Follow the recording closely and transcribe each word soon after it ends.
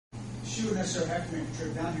she wouldn't necessarily have to make a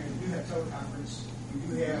trip down here. We do have teleconference. We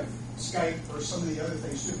do have Skype or some of the other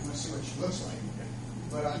things too. We want to see what she looks like.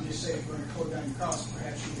 But I'm just saying, if we're going to code down your costs,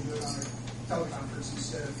 perhaps you can do it on a teleconference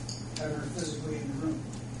instead of having her physically in the room.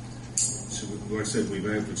 So, like I said, we've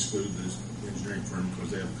had to exclude this engineering firm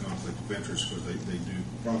because they have a conflict of interest because they do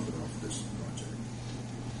profit off this project.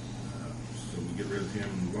 So we get rid of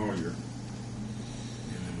him and the lawyer,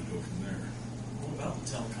 and then we go from there. What about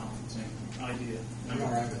the teleconferencing idea? I'm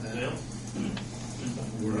all right with that. Bill?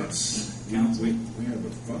 We're not, we have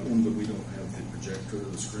a phone, but we don't have the projector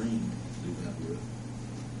or the screen to do that with.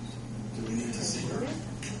 Do we need to see her?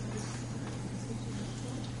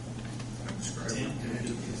 Tim,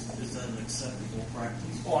 is that an acceptable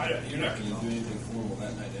practice? Well, you're not going to do anything formal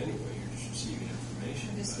that night anyway. You're just receiving information.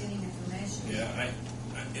 I'm just getting information. Yeah,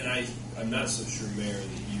 I'm not so sure, Mayor,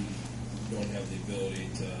 that you don't have the ability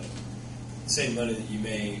to same money that you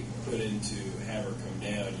may put into have her come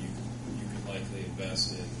down. You could likely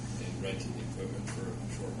invest in renting the equipment for a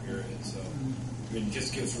short period. So, I mean,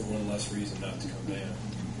 just gives her one less reason not to come down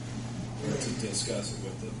or to discuss it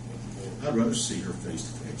with the board. I'd rather see her face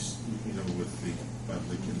to face, with the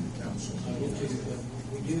public and the council.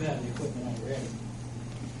 We do have the equipment already.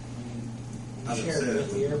 I We share it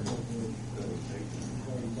with the airport.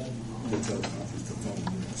 The teleconference, the phone,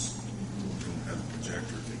 yes. We don't have a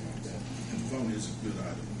projector or anything like that. And the phone is a good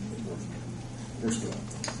item. We're still on.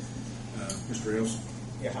 Mr. Ailes?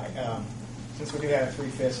 Yeah, hi. Since we do have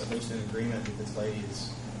 3/5 at least an agreement that this lady is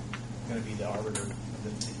going to be the arbiter of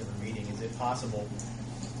this particular meeting, is it possible?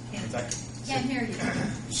 Can't hear you.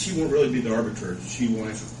 She won't really be the arbiter. She will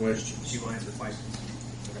answer questions. She will answer questions.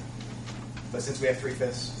 Okay. But since we have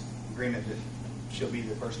 3/5 agreement that she'll be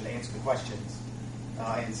the person to answer the questions,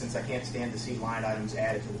 and since I can't stand to see line items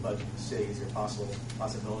added to the budget of the city, is there a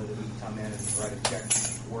possibility that we can come in and write a check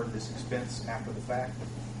toward this expense after the fact?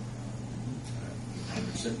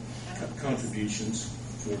 Contributions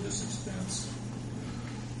for this expense.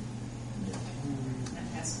 That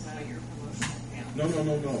has to come out of your promotional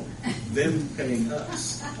account. No. Them paying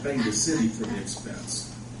us, paying the city for the expense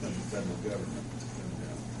of the federal government.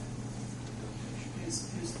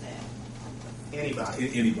 Who's that?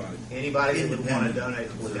 Anybody that would want to donate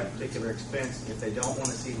for that particular expense, if they don't want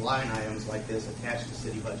to see line items like this attached to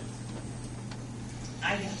city budget.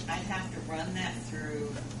 I'd have to run that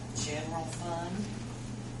through general fund.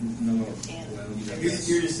 No.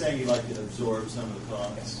 You're just saying you'd like to absorb some of the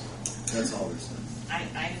costs. That's all they're saying.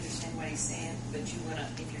 I understand what he's saying, but if you're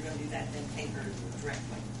going to do that, then pay her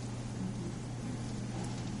directly.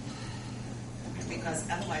 Because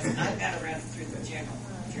otherwise, I've got to run through the general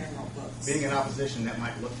books. Being in opposition, that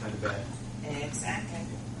might look kind of bad. Exactly.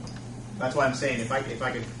 That's why I'm saying if I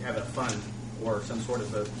could have a fund or some sort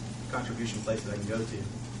of a contribution place that I can go to.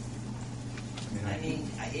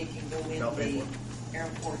 It can go in the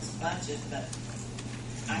airport's budget, but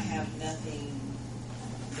I have nothing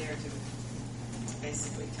there to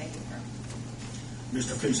basically take it from.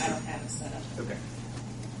 Mr. Feaster. I don't have it set up. Okay.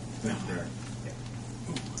 Thank you, Derek.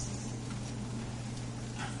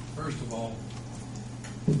 First of all,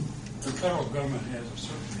 the federal government has a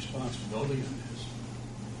certain responsibility in this.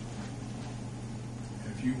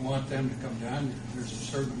 If you want them to come down here, there's a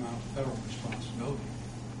certain amount of federal responsibility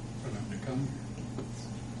for them to come here.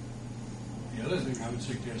 The other thing I would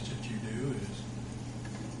suggest that you do is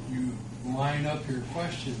you line up your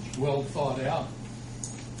questions well thought out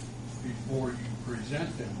before you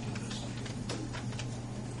present them to this lady.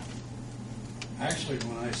 Actually,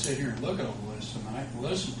 when I sit here and look at all this tonight and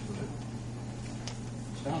listen to it,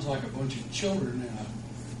 it sounds like a bunch of children in a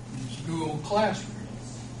school classroom.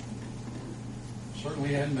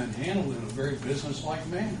 Certainly hadn't been handled in a very business-like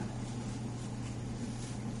manner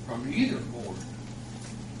from either board.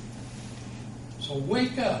 So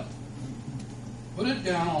wake up, put it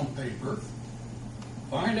down on paper,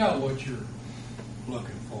 find out what you're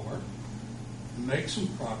looking for, and make some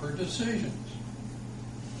proper decisions.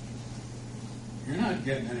 You're not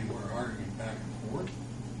getting anywhere arguing back and forth.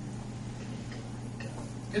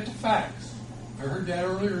 Get the facts. I heard that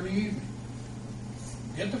earlier in the evening.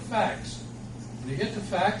 Get the facts. When you get the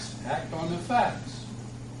facts, act on the facts.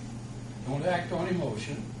 Don't act on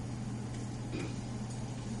emotion.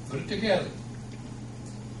 Put it together.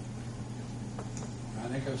 I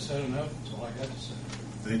think I've said enough. That's all I got to say.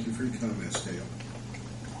 Thank you for your comments, Dale.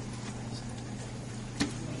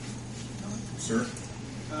 Sir?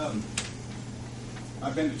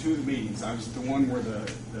 I've been to two of the meetings. I was at the one where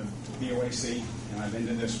the BOAC, and I've been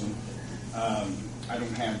to this one. I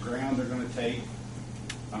don't have ground they're going to take.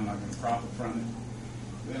 I'm not going to profit from it.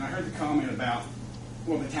 Then I heard the comment about,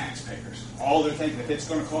 well, the taxpayers. All they're thinking, if it's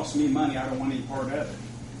going to cost me money, I don't want any part of it.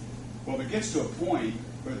 Well, if it gets to a point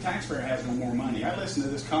where the taxpayer has no more money, I listen to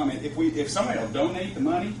this comment, if somebody will donate the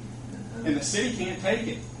money and the city can't take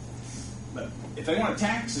it, but if they want to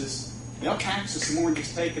tax us, they'll tax us some more and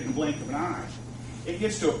just take it in the blink of an eye. It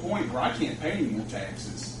gets to a point where I can't pay any more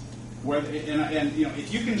taxes. And you know,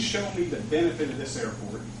 if you can show me the benefit of this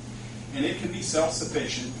airport, and it can be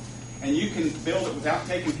self-sufficient, and you can build it without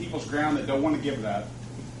taking people's ground that don't want to give it up,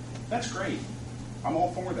 that's great. I'm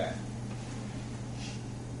all for that.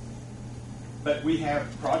 But we have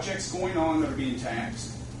projects going on that are being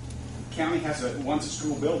taxed. The county has wants a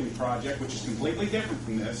school building project, which is completely different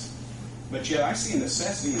from this. But yet I see a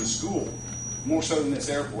necessity in a school more so than this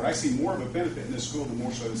airport. I see more of a benefit in this school than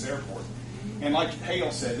more so this airport. And like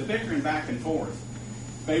Hale said, the bickering back and forth.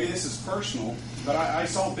 Maybe this is personal, but I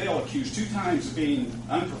saw Bill accused 2 times of being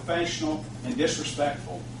unprofessional and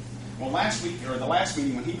disrespectful. Well, last week, or the last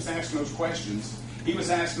meeting, when he was asking those questions, he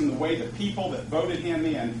was asking the way the people that voted him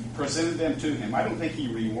in presented them to him. I don't think he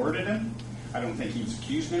reworded them. I don't think he was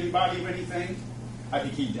accusing anybody of anything. I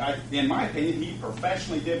think in my opinion, he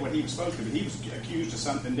professionally did what he was supposed to, but he was accused of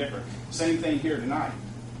something different. Same thing here tonight.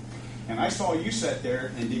 And I saw you sit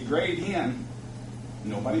there and degrade him.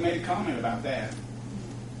 Nobody made a comment about that.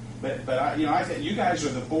 But I think you guys are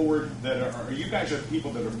the board you guys are the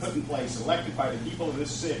people that are put in place, elected by the people of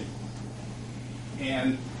this city.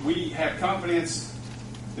 And we have confidence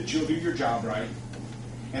that you'll do your job right.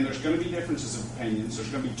 And there's going to be differences of opinions. There's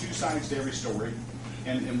going to be 2 sides to every story.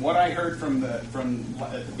 And what I heard from the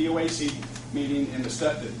BOAC meeting and the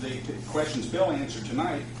stuff that the questions Bill answered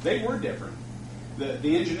tonight, they were different.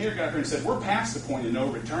 The engineer got up here and said, we're past the point of no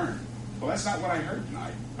return. Well, that's not what I heard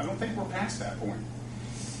tonight. I don't think we're past that point.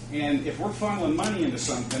 And if we're funneling money into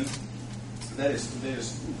something that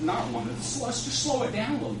is not one, let's just slow it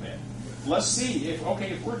down a little bit. Let's see if we're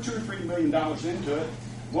 $2 or $3 million into it.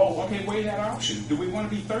 Well, okay, weigh that option. Do we want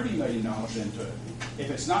to be $30 million into it?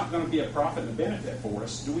 If it's not going to be a profit and a benefit for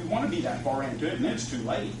us, do we want to be that far into it and then it's too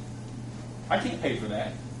late? I can't pay for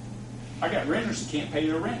that. I got renters that can't pay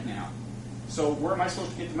their rent now. So where am I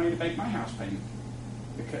supposed to get the money to make my house payment?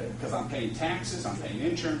 Because I'm paying taxes, I'm paying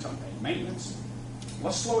insurance, I'm paying maintenance.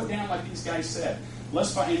 Let's slow it down like these guys said.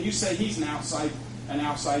 And you say he's an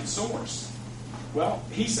outside source. Well,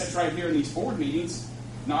 he sits right here in these board meetings.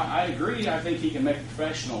 Now, I agree. I think he can make a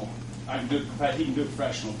professional. He can do a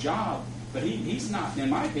professional job, but he's not, in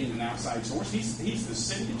my opinion, an outside source. He's the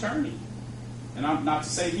city attorney, and I'm not to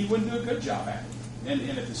say he wouldn't do a good job at it.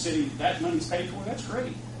 And if the city that money's paid for, that's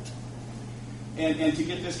great. And to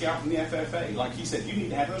get this gal from the FFA, like he said, you need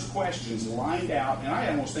to have those questions lined out. And I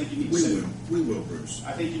almost think you need to send them. We will, Bruce.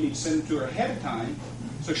 I think you need to send them to her ahead of time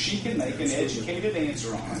so she can make an educated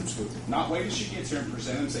answer on it. Absolutely. Not wait till she gets here and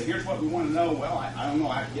present and say, here's what we want to know. Well, I don't know.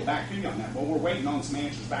 I have to get back to you on that. Well, we're waiting on some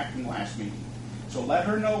answers back from the last meeting. So let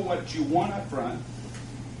her know what you want up front,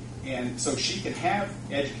 and so she can have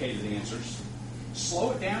educated answers.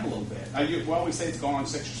 Slow it down a little bit. Well, we say it's gone on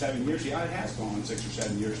 6 or 7 years. Yeah, it has gone on 6 or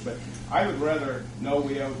 7 years. But I would rather know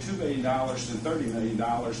we owe $2 billion than $30 million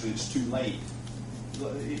and it's too late.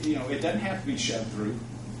 You know, it doesn't have to be shoved through.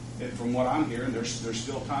 From what I'm hearing, there's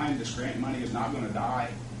still time. This grant money is not going to die.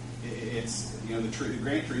 It's the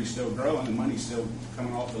grant tree is still growing, the money's still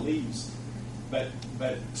coming off the leaves. But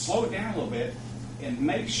slow it down a little bit and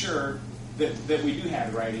make sure that we do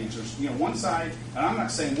have the right answers. One side, and I'm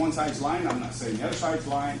not saying one side's lying, I'm not saying the other side's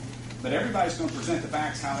lying, but everybody's going to present the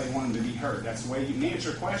facts how they want them to be heard. That's the way you can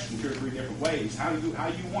answer a question 2 or 3 different ways. How you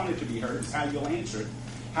want it to be heard is how you'll answer it.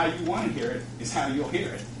 How you want to hear it is how you'll hear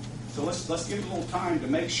it. So let's give it a little time to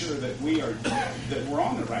make sure that we're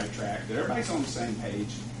on the right track, that everybody's on the same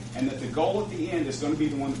page, and that the goal at the end is going to be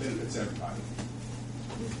the one that benefits everybody.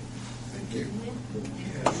 Thank you.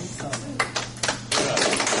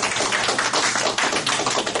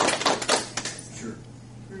 Sure.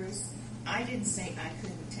 Bruce, I didn't say I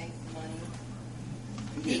couldn't take the money.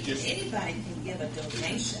 Anybody can give a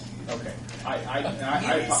donation. Okay.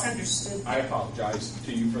 You misunderstood. I apologize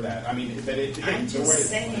to you for that. I mean, I'm just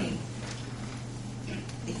saying,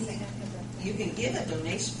 you can give a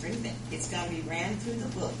donation for anything. It's got to be ran through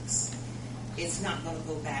the books. It's not going to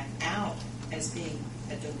go back out as being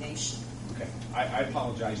a donation. Okay. I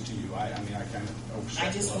apologize to you. I kind of overstepped.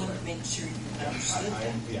 I just wanted to make sure you understood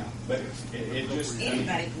that. Yeah, but it just...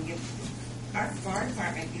 Anybody can give. Our fire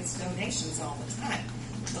department gets donations all the time.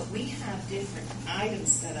 But we have different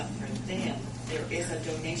items set up for them. There is a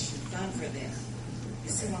donation fund for them. You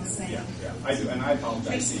see what I'm saying? Yeah, I do, and I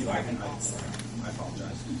apologize to you. I also.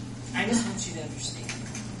 apologize. I just want you to understand.